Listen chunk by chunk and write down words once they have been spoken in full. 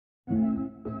Hey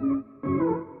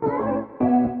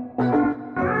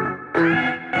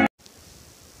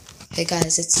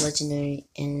guys, it's Legendary,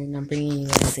 and I'm bringing you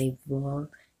guys a vlog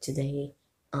today.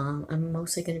 I'm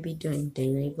mostly going to be doing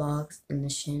daily vlogs in the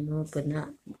channel, but not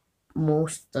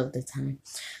most of the time.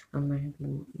 I'm going to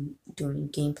be doing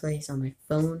gameplays on my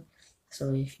phone,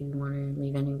 so if you want to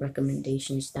leave any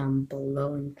recommendations down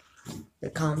below in the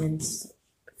comments,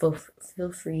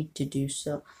 feel free to do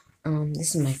so.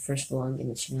 This is my first vlog in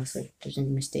the channel, so if there's any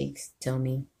mistakes, tell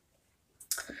me.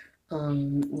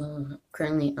 Well,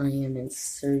 currently I am in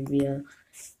Serbia.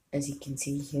 As you can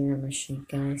see here, I'm gonna show you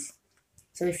guys.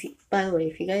 So by the way,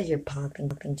 if you guys are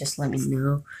popping, just let me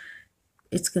know.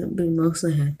 It's gonna be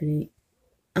mostly happening.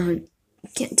 I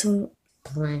can't tell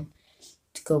plan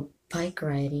to go bike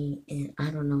riding, and I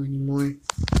don't know anymore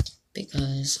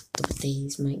because the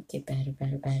days might get better.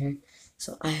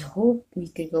 So I hope we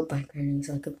could go bike riding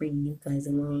so I could bring you guys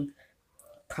along.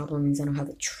 Problem is I don't have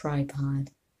a tripod,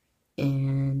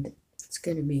 and it's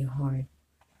gonna be hard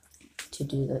to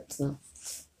do that.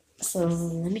 So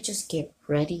let me just get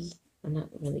ready. I'm not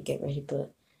really get ready,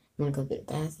 but I'm gonna go to the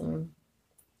bathroom.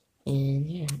 And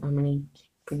yeah, I'm gonna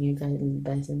bring you guys in the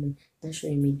bathroom and not show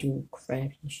you me doing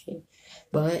crap and shit.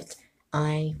 But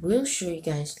I will show you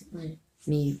guys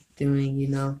me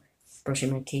doing,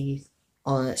 brushing my teeth,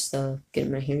 all that stuff,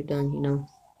 getting my hair done.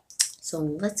 So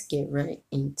let's get right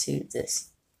into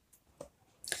this.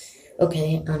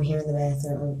 Okay, I'm here in the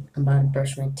bathroom. I'm about to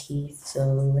brush my teeth,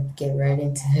 so let's get right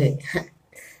into it.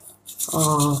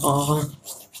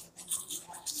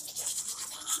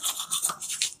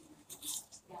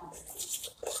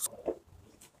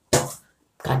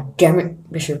 God damn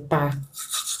it, Bishop, bye.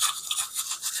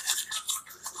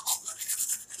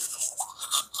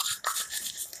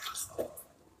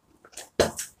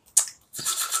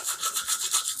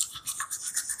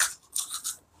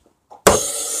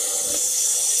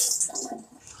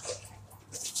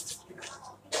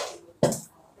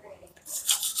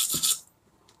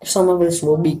 Some of this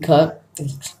will be cut. I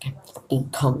can't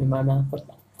fucking come in my mouth. What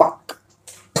the fuck?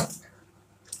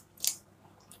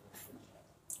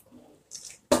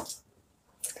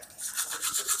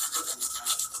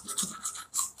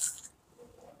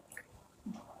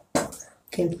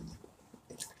 Okay.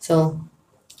 So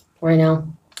right now,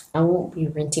 I won't be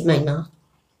rinsing my mouth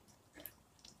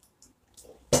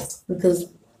because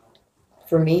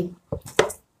for me,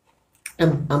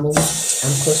 I'm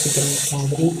close to getting a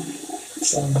cavity.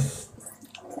 So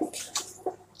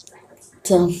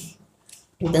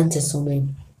the dentist told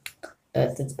me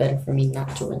that it's better for me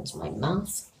not to rinse my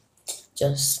mouth.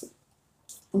 Just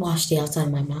wash the outside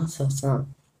of my mouth so it's not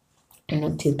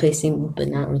toothpasting, but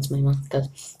not rinse my mouth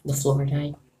because the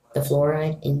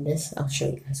fluoride in this, I'll show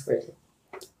you guys where it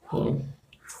is. Here.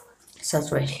 It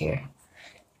says right here.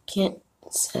 It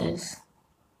says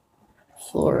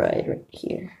fluoride right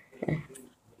here.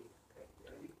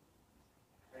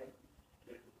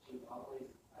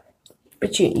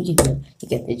 But you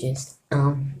get the gist.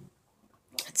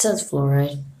 It says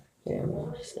fluoride. Here, I'm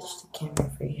gonna switch the camera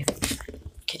for you.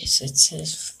 Okay, so it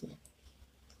says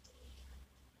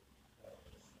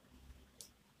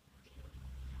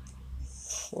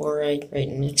fluoride right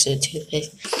next to the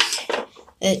toothpaste.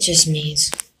 It just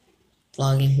means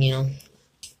vlogging,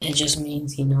 It just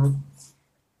means,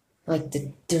 like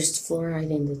there's fluoride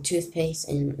in the toothpaste,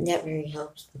 and that really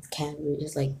helps with cavity,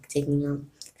 just like taking out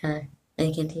and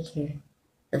you can take here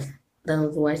the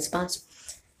white spots.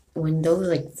 When those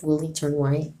like fully turn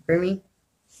white for me,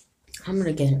 I'm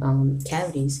gonna get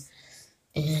cavities,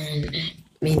 and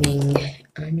meaning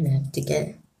I'm gonna have to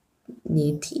get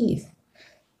new teeth,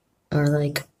 or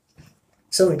like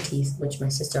silver teeth, which my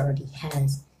sister already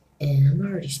has. And I'm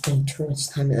already spending too much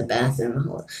time in the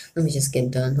bathroom. Let me just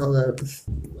get done. Hold up.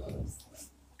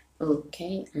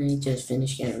 Okay, I just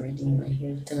finished getting ready. My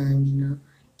hair done,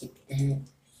 Get that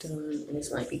done.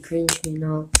 This might be cringe,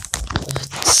 But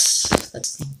let's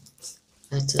see.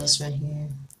 That's us right here.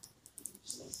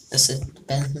 That's the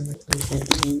bathroom.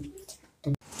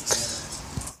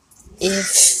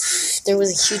 If there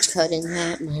was a huge cut in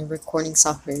that, my recording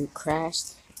software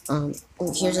crashed.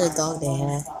 Here's a dog they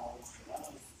had.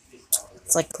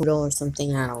 It's like poodle or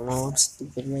something, I don't know, I'm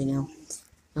stupid right now.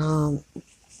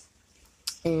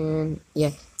 And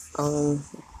yeah, I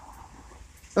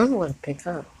don't know what to pick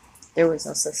up. There was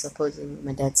also supposedly,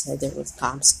 my dad said there was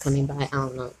cops coming by, I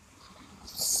don't know.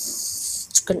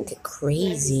 It's gonna get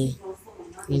crazy,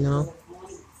 Yeah,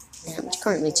 I'm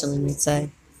currently chilling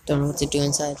inside. Don't know what to do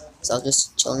inside, so I'll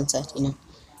just chill inside,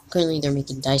 Currently they're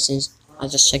making dices. I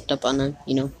just checked up on them,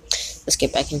 Let's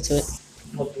get back into it.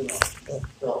 I'm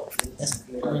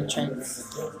gonna try and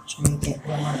get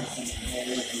one.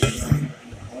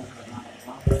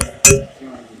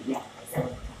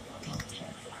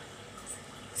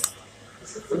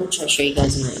 show you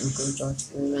guys my Uncle George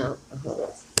room out.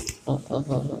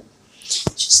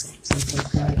 Just like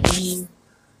something clean.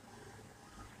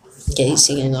 Okay, you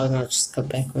see, and I'll just go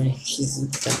back when she's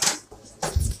done.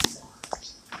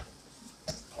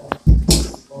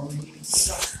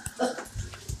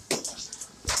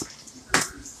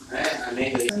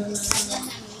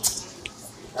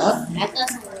 That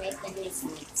doesn't make any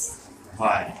sense.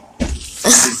 Why?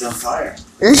 She's on fire.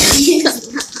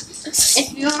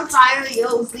 If you're on fire,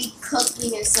 you'll be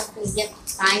cooking or something. Get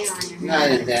fire on your Not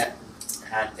hand. in that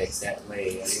context, that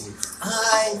way. I mean,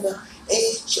 I'm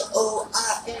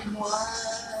H-O-R-N-Y.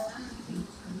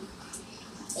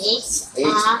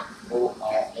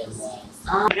 H-O-R-N-Y.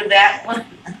 Look at that one.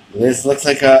 This looks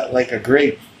like a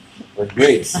grape with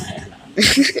grapes.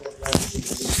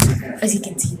 As you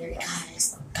can see there,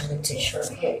 guys, I'm kind of too short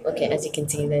here. Okay, as you can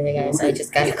see there, guys, I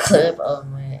just got a clip of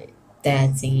my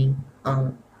dad singing.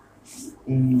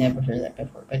 Never heard that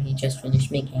before, but he just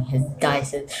finished making his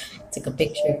dice. Took a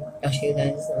picture. I'll show you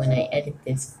guys when I edit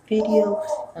this video.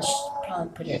 I should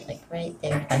probably put it like right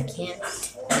there if I can.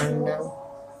 I don't know.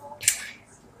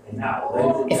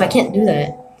 If I can't do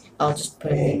that, I'll just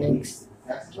put it in the next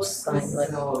slide.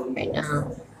 Like right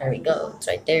now, there we go. It's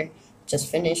right there. Just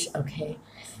finished. Okay.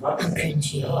 I'm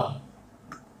cringy.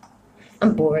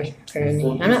 I'm bored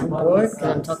currently. I'm not bored because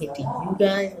I'm talking to you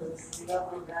guys,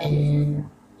 and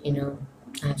you know,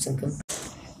 I have some good.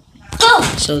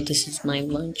 So this is my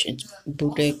lunch. It's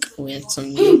burek with some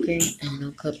yogurt, and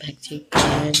I'll cut back to you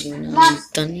guys when I'm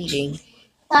done eating.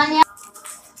 Tanya,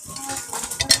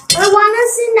 I want to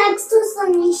sit next to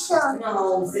Sanisha.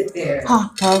 No, sit there. No.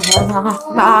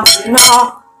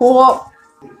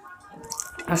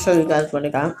 I'll show you guys what I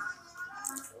got.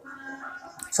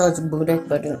 So it's burek,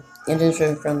 but it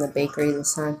isn't from the bakery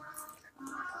this time.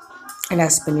 It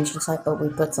has spinach inside, but we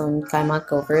put some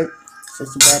kaimak over it, so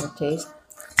it's a better taste.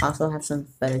 I also have some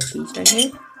feta cheese right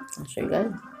here. I'll show you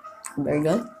guys. Very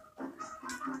good.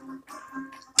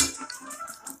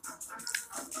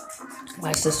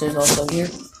 My sister's also here.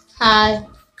 Hi.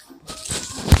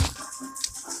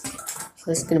 So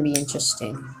this is gonna be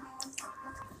interesting.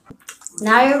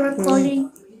 Now you're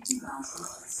recording.